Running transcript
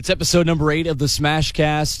It's episode number 8 of the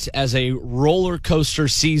Smashcast as a roller coaster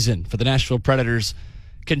season for the Nashville Predators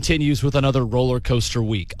continues with another roller coaster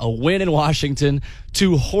week. A win in Washington,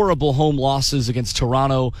 2 horrible home losses against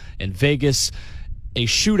Toronto and Vegas, a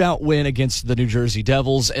shootout win against the New Jersey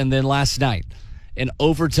Devils, and then last night, an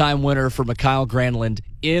overtime winner for Mikael Granlund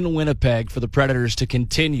in Winnipeg for the Predators to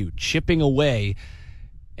continue chipping away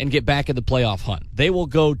and get back in the playoff hunt. They will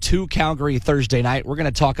go to Calgary Thursday night. We're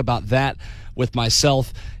going to talk about that with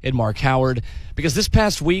myself and Mark Howard, because this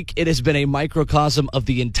past week it has been a microcosm of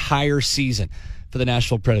the entire season for the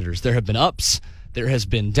Nashville Predators. There have been ups, there has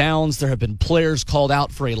been downs, there have been players called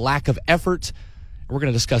out for a lack of effort. We're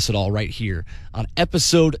going to discuss it all right here on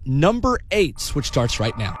episode number 8, which starts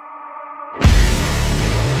right now.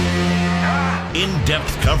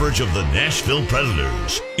 In-depth coverage of the Nashville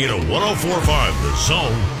Predators in a 104.5 The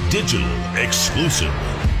Zone digital exclusive.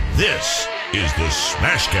 This is the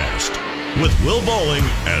Smashcast with Will Boling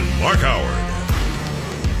and Mark Howard.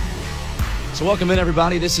 So welcome in,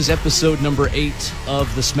 everybody. This is episode number 8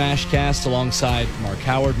 of the Smashcast alongside Mark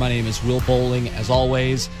Howard. My name is Will Boling. As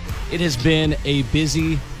always, it has been a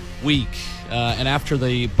busy week. And after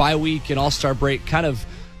the bye week and All-Star break kind of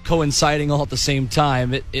coinciding all at the same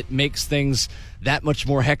time, it makes things that much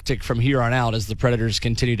more hectic from here on out as the Predators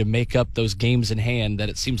continue to make up those games in hand that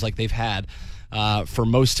it seems like they've had for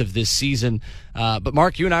most of this season. But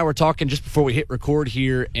Mark, you and I were talking just before we hit record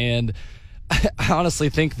here, and I honestly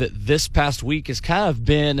think that this past week has kind of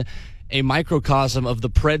been a microcosm of the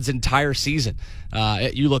Preds' entire season.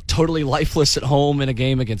 You look totally lifeless at home in a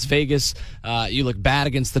game against Vegas. You look bad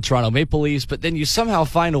against the Toronto Maple Leafs, but then you somehow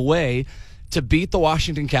find a way to beat the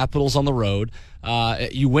Washington Capitals on the road.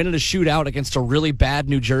 You win in a shootout against a really bad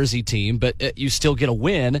New Jersey team, but you still get a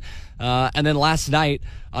win. And then last night,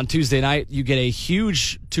 on Tuesday night, you get a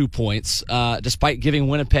huge 2 points. Despite giving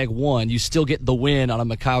Winnipeg 1, you still get the win on a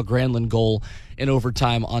Mikael Granlund goal in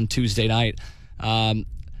overtime on Tuesday night.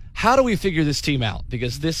 How do we figure this team out?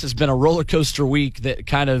 Because this has been a roller coaster week that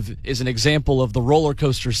kind of is an example of the roller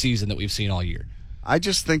coaster season that we've seen all year. I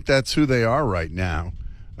just think that's who they are right now.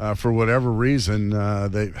 For whatever reason,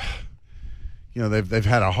 they've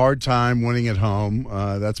had a hard time winning at home.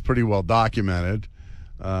 That's pretty well documented.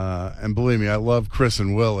 And believe me, I love Chris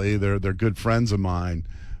and Willie. They're good friends of mine.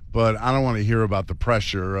 But I don't want to hear about the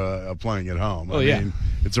pressure of playing at home. I mean,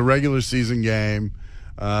 it's a regular season game.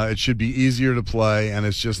 It should be easier to play, and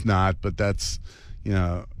it's just not. But that's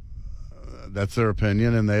their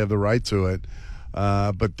opinion, and they have the right to it.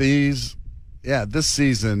 But this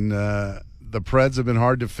season, the Preds have been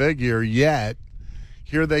hard to figure, yet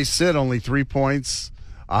here they sit only 3 points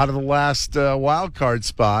out of the last wild card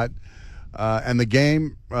spot. And the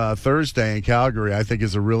game Thursday in Calgary, I think,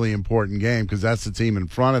 is a really important game because that's the team in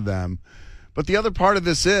front of them. But the other part of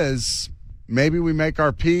this is maybe we make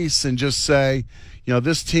our peace and just say,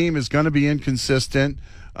 this team is going to be inconsistent.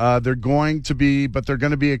 They're going to be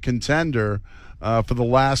a contender for the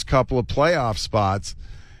last couple of playoff spots.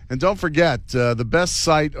 And don't forget, the best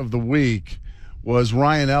sight of the week was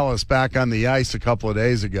Ryan Ellis back on the ice a couple of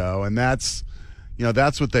days ago, and that's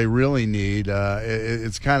what they really need.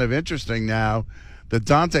 It's kind of interesting now that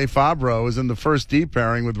Dante Fabro is in the first D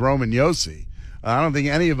pairing with Roman Josi. I don't think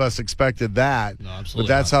any of us expected that, but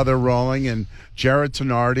that's how they're rolling. And Jared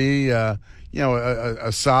Tenardi,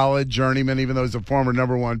 a solid journeyman, even though he's a former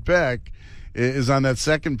number 1 pick, is on that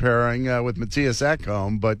second pairing with Matthias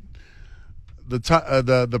Ekholm. But the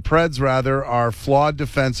Preds, rather, are flawed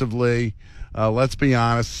defensively. Let's be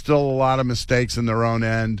honest, still a lot of mistakes in their own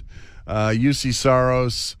end. UC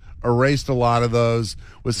Saros erased a lot of those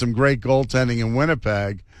with some great goaltending in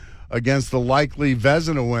Winnipeg against the likely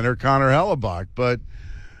Vezina winner, Connor Hellebuck. But,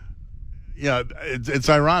 it's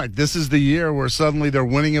ironic. This is the year where suddenly they're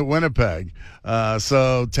winning at Winnipeg.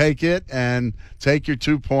 So take it and take your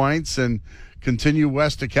 2 points and continue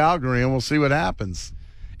west to Calgary, and we'll see what happens.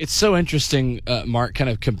 It's so interesting, Mark, kind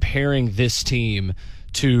of comparing this team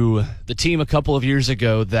to the team a couple of years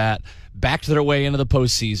ago that backed their way into the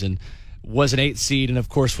postseason, was an 8 seed, and of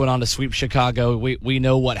course went on to sweep Chicago. We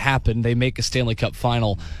know what happened. They make a Stanley Cup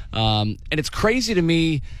final. And it's crazy to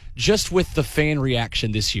me just with the fan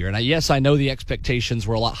reaction this year. And I know the expectations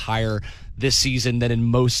were a lot higher this season than in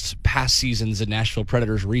most past seasons in Nashville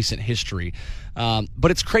Predators' recent history.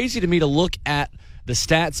 But it's crazy to me to look at the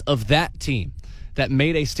stats of that team that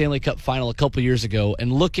made a Stanley Cup final a couple years ago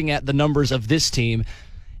and looking at the numbers of this team,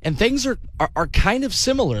 and things are kind of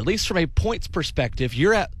similar, at least from a points perspective.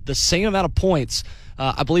 You're at the same amount of points.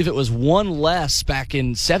 I believe it was 1 less back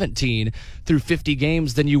in 17 through 50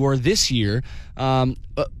 games than you were this year.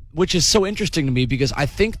 which is so interesting to me because I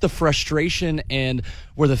think the frustration and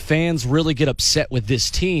where the fans really get upset with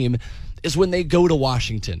this team is when they go to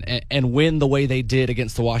Washington and win the way they did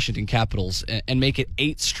against the Washington Capitals and make it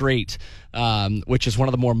 8 straight, which is one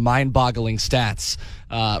of the more mind-boggling stats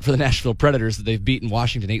for the Nashville Predators, that they've beaten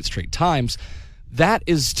Washington 8 straight times. That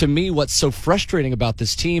is, to me, what's so frustrating about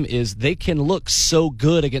this team is they can look so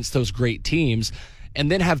good against those great teams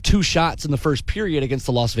and then have 2 shots in the first period against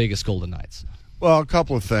the Las Vegas Golden Knights. Well, a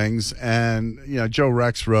couple of things. And, Joe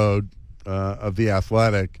Rexrode of The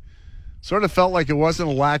Athletic sort of felt like it wasn't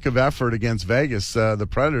a lack of effort against Vegas. The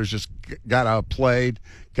Predators just got outplayed,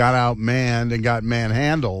 got outmanned, and got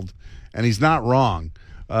manhandled. And he's not wrong.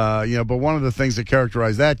 But one of the things that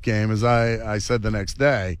characterized that game, as I said the next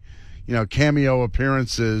day, cameo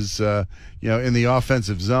appearances, in the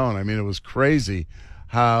offensive zone. I mean, it was crazy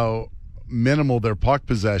how minimal their puck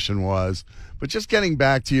possession was. But just getting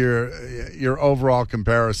back to your overall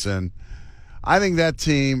comparison, I think that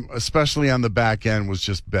team, especially on the back end, was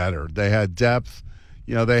just better. They had depth.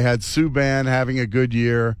 They had Subban having a good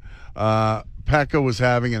year. Pekka was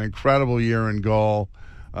having an incredible year in goal.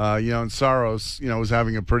 And Saros, was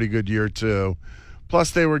having a pretty good year too.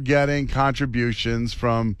 Plus, they were getting contributions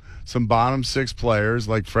from some bottom 6 players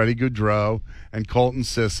like Freddie Gaudreau and Colton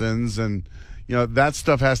Sissons. And, that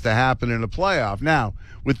stuff has to happen in a playoff. Now,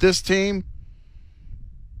 with this team,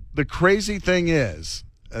 the crazy thing is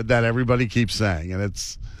that everybody keeps saying, and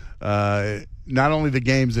it's not only the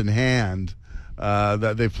games in hand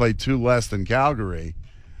that they played 2 less than Calgary,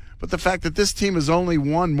 but the fact that this team has only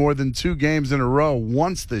won more than 2 games in a row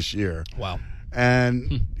once this year. Wow.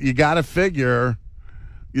 And you got to figure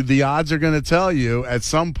the odds are going to tell you at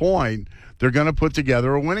some point they're going to put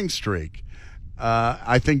together a winning streak.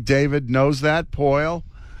 I think David knows that, Poyle,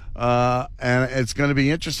 and it's going to be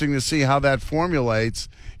interesting to see how that formulates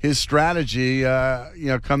his strategy,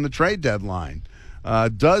 come the trade deadline.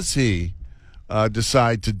 Does he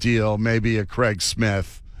decide to deal maybe a Craig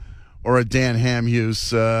Smith or a Dan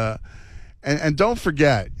Hamhuis? And don't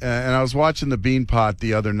forget, and I was watching the Beanpot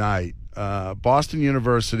the other night, Boston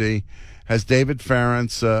University has David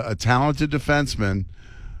Ferentz, a talented defenseman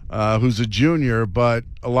who's a junior, but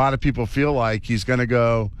a lot of people feel like he's going to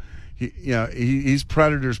go. He's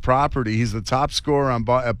Predators property. He's the top scorer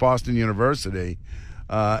at Boston University,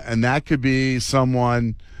 and that could be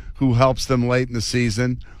someone who helps them late in the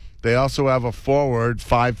season. They also have a forward,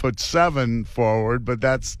 5'7" forward, but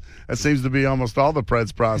that seems to be almost all the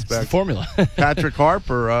Preds prospects. It's the formula. Patrick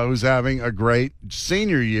Harper, who's having a great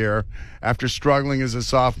senior year after struggling as a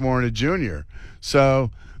sophomore and a junior.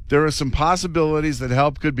 So there are some possibilities that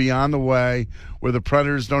help could be on the way where the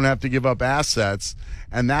Predators don't have to give up assets,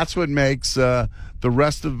 and that's what makes the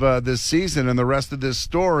rest of this season and the rest of this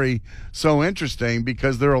story so interesting,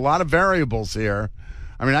 because there are a lot of variables here.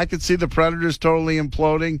 I mean, I could see the Predators totally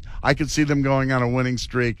imploding. I could see them going on a winning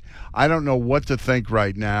streak. I don't know what to think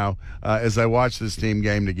right now as I watch this team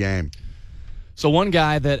game to game. So one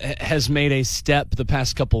guy that has made a step the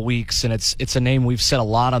past couple weeks, and it's a name we've said a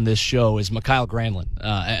lot on this show, is Mikael Granlund.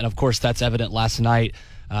 And, of course, that's evident last night.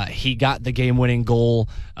 He got the game-winning goal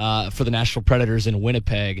for the Nashville Predators in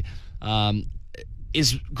Winnipeg.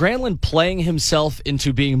 Is Granlund playing himself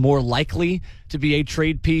into being more likely to be a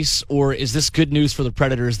trade piece, or is this good news for the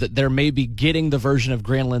Predators that they're maybe getting the version of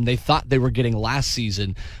Granlund they thought they were getting last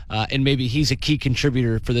season, and maybe he's a key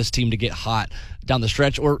contributor for this team to get hot down the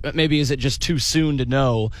stretch? Or maybe is it just too soon to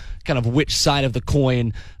know kind of which side of the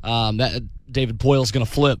coin that David Poyle's going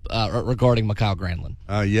to flip regarding Mikael Granlund?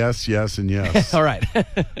 Yes, and yes. All right.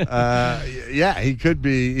 Yeah, he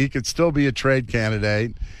could still be a trade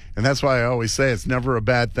candidate. And that's why I always say it's never a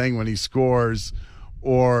bad thing when he scores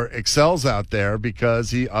or excels out there,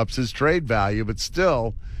 because he ups his trade value. But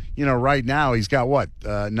still, right now he's got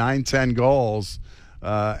 9-10 goals.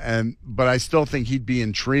 But I still think he'd be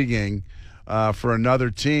intriguing for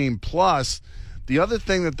another team. Plus, the other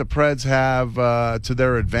thing that the Preds have to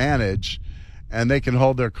their advantage, and they can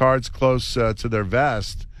hold their cards close to their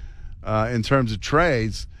vest in terms of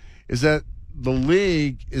trades, is that the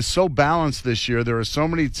league is so balanced this year. There are so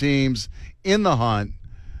many teams in the hunt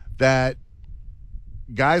that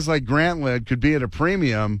guys like Granlund could be at a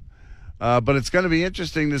premium. But it's going to be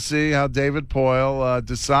interesting to see how David Poyle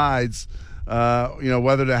decides,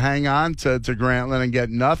 whether to hang on to Granlund and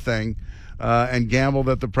get nothing and gamble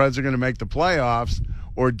that the Preds are going to make the playoffs,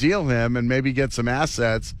 or deal him and maybe get some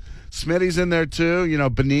assets. Smitty's in there too.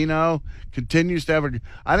 Bonino continues to have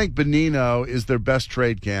I think Bonino is their best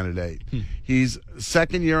trade candidate. He's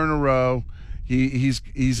second year in a row.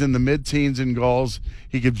 He's in the mid-teens in goals.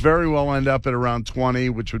 He could very well end up at around 20,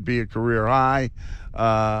 which would be a career high.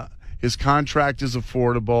 His contract is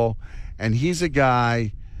affordable, and he's a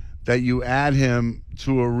guy that you add him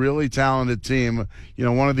to a really talented team,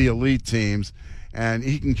 one of the elite teams, and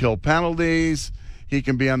he can kill penalties. He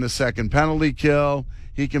can be on the second penalty kill.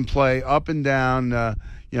 He can play up and down.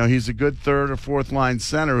 He's a good third or fourth line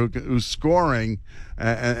center who's scoring,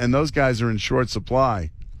 and those guys are in short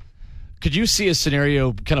supply. Could you see a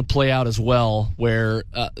scenario kind of play out as well where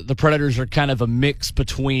the Predators are kind of a mix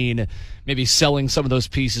between maybe selling some of those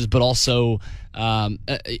pieces, but also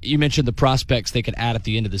you mentioned the prospects they could add at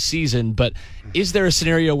the end of the season, but is there a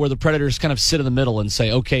scenario where the Predators kind of sit in the middle and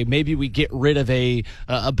say, okay, maybe we get rid of a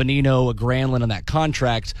Bonino, a Granlund on that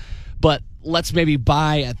contract, but let's maybe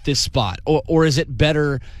buy at this spot? Or is it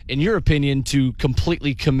better, in your opinion, to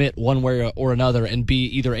completely commit one way or another and be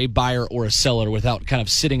either a buyer or a seller without kind of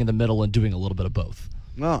sitting in the middle and doing a little bit of both?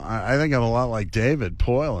 Well, I think I'm a lot like David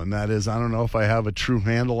Poyle, and that is I don't know if I have a true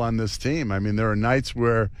handle on this team. I mean, there are nights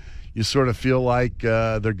where you sort of feel like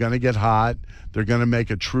they're going to get hot, they're going to make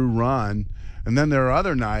a true run, and then there are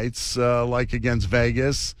other nights like against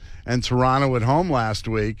Vegas and Toronto at home last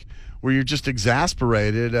week where you're just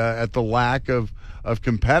exasperated at the lack of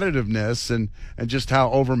competitiveness and just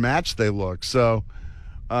how overmatched they look. So,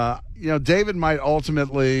 David might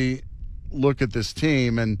ultimately look at this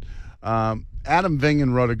team, and Adam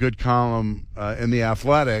Vingen wrote a good column in The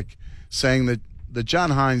Athletic saying that John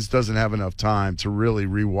Hynes doesn't have enough time to really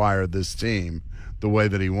rewire this team the way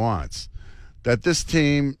that he wants. That this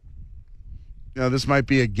team, this might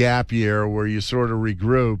be a gap year where you sort of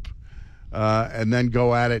regroup and then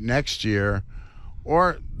go at it next year,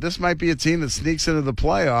 or this might be a team that sneaks into the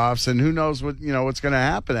playoffs, and who knows what's going to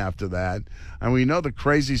happen after that. And we know the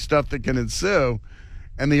crazy stuff that can ensue.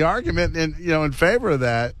 And the argument in favor of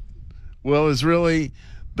that, Will, is really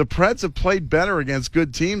the Preds have played better against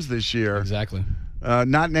good teams this year. Exactly.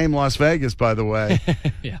 Not named Las Vegas, by the way.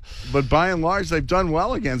 Yeah. But by and large, they've done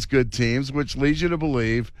well against good teams, which leads you to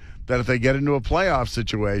believe that if they get into a playoff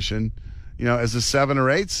situation, as a 7 or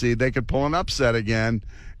 8 seed, they could pull an upset again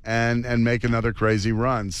and make another crazy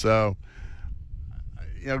run. So,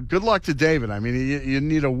 good luck to David. I mean, you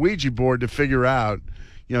need a Ouija board to figure out,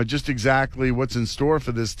 just exactly what's in store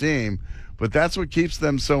for this team. But that's what keeps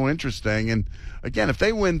them so interesting. And again, if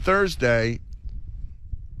they win Thursday,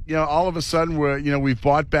 all of a sudden we've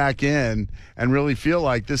bought back in and really feel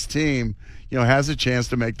like this team, has a chance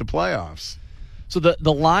to make the playoffs. So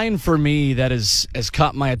the line for me that has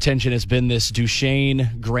caught my attention has been this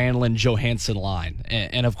Duchesne, Granlund, Johansson line.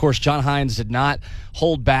 And of course, John Hynes did not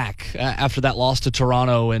hold back after that loss to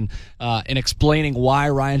Toronto and in explaining why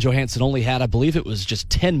Ryan Johansson only had, I believe it was just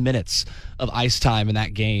 10 minutes of ice time in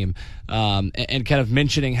that game, and kind of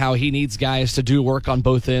mentioning how he needs guys to do work on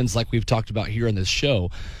both ends like we've talked about here in this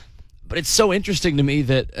show. But it's so interesting to me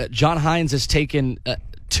that John Hynes has taken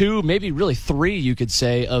two, maybe really three, you could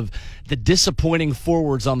say, of the disappointing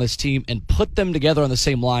forwards on this team and put them together on the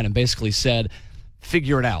same line and basically said,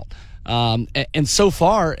 figure it out. And so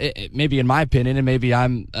far, maybe in my opinion, and maybe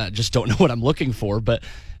I'm just don't know what I'm looking for, but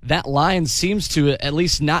that line seems to at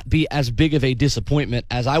least not be as big of a disappointment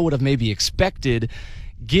as I would have maybe expected,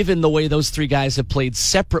 given the way those three guys have played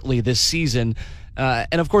separately this season.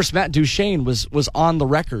 And of course, Matt Duchesne was on the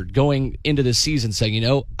record going into this season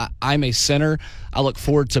saying, I'm a center. I look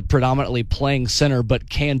forward to predominantly playing center, but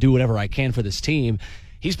can do whatever I can for this team.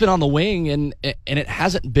 He's been on the wing, and it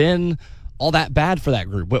hasn't been all that bad for that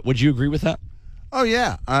group. Would you agree with that? Oh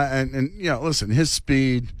yeah, and listen, his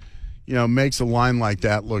speed, makes a line like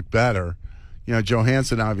that look better.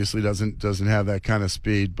 Johansson obviously doesn't have that kind of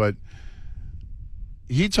speed, but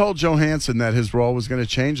he told Johansson that his role was going to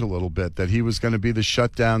change a little bit, that he was going to be the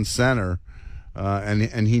shutdown center,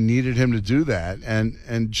 and he needed him to do that.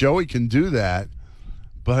 And Joey can do that,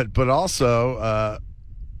 but also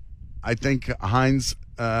I think Hynes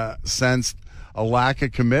sensed a lack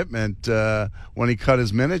of commitment when he cut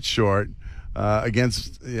his minutes short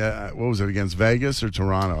against what was it, against Vegas or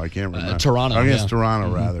Toronto? I can't remember. Toronto. Against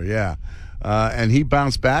Toronto, rather, yeah. And he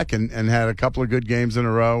bounced back and had a couple of good games in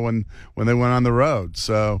a row when they went on the road.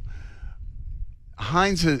 So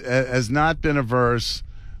Hynes has not been averse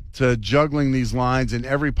to juggling these lines in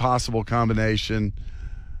every possible combination.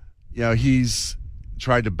 He's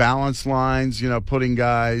tried to balance lines, putting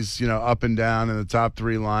guys, up and down in the top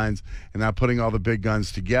three lines and not putting all the big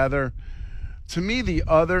guns together. To me, the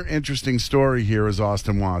other interesting story here is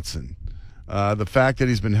Austin Watson. The fact that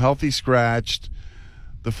he's been healthy scratched,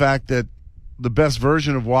 the fact that the best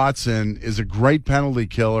version of Watson is a great penalty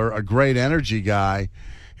killer, a great energy guy,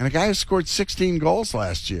 and a guy who scored 16 goals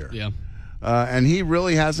last year. Yeah. And he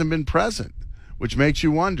really hasn't been present. which makes you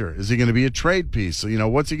wonder, is he going to be a trade piece? So,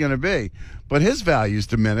 what's he going to be? But his value's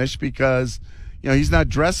diminished because, he's not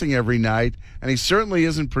dressing every night, and he certainly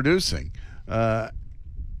isn't producing. So,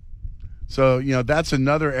 that's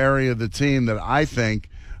another area of the team that I think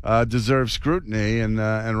deserves scrutiny. And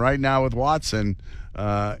right now with Watson,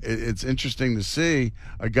 it's interesting to see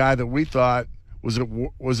a guy that we thought was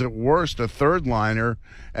at worst a third liner,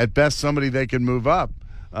 at best somebody they could move up,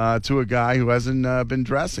 to a guy who hasn't been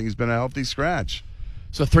dressing. He's been a healthy scratch.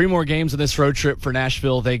 So 3 more games of this road trip for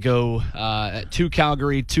Nashville. They go to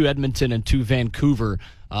Calgary, to Edmonton, and to Vancouver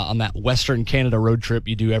on that Western Canada road trip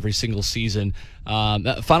you do every single season.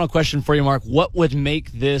 Final question for you, Mark. What would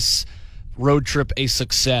make this road trip a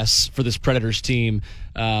success for this Predators team?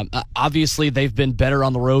 Obviously, they've been better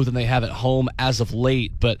on the road than they have at home as of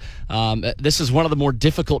late, but this is one of the more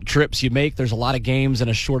difficult trips you make. There's a lot of games in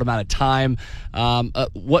a short amount of time.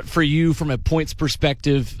 What, for you, from a points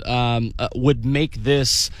perspective, would make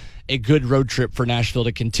this a good road trip for Nashville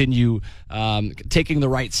to continue taking the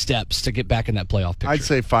right steps to get back in that playoff picture? I'd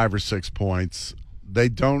say 5 or 6 points. They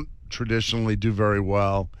don't traditionally do very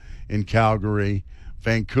well in Calgary.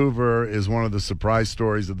 Vancouver is one of the surprise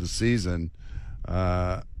stories of the season.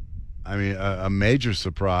 A major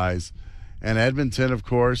surprise. And Edmonton, of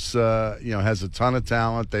course, has a ton of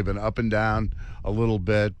talent. They've been up and down a little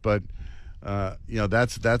bit, but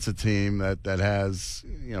that's a team that has,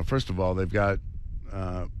 first of all, they've got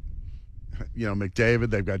McDavid,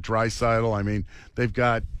 they've got Draisaitl. They've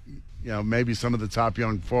got maybe some of the top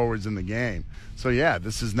young forwards in the game. So yeah,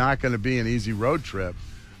 this is not going to be an easy road trip,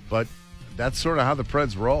 but that's sort of how the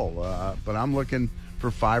Preds roll. But I'm looking for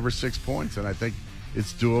 5 or 6 points, and I think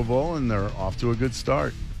it's doable, and they're off to a good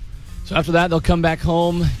start. So after that, they'll come back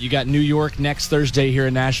home. You got New York next Thursday here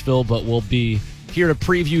in Nashville, but we'll be here to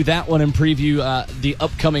preview that one and preview the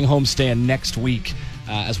upcoming homestand next week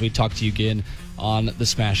as we talk to you again on the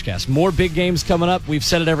Smashcast. More big games coming up. We've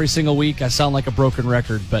said it every single week. I sound like a broken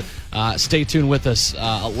record, but stay tuned with us.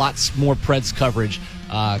 Lots more Preds coverage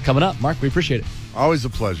coming up. Mark, we appreciate it. Always a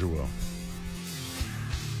pleasure, Will.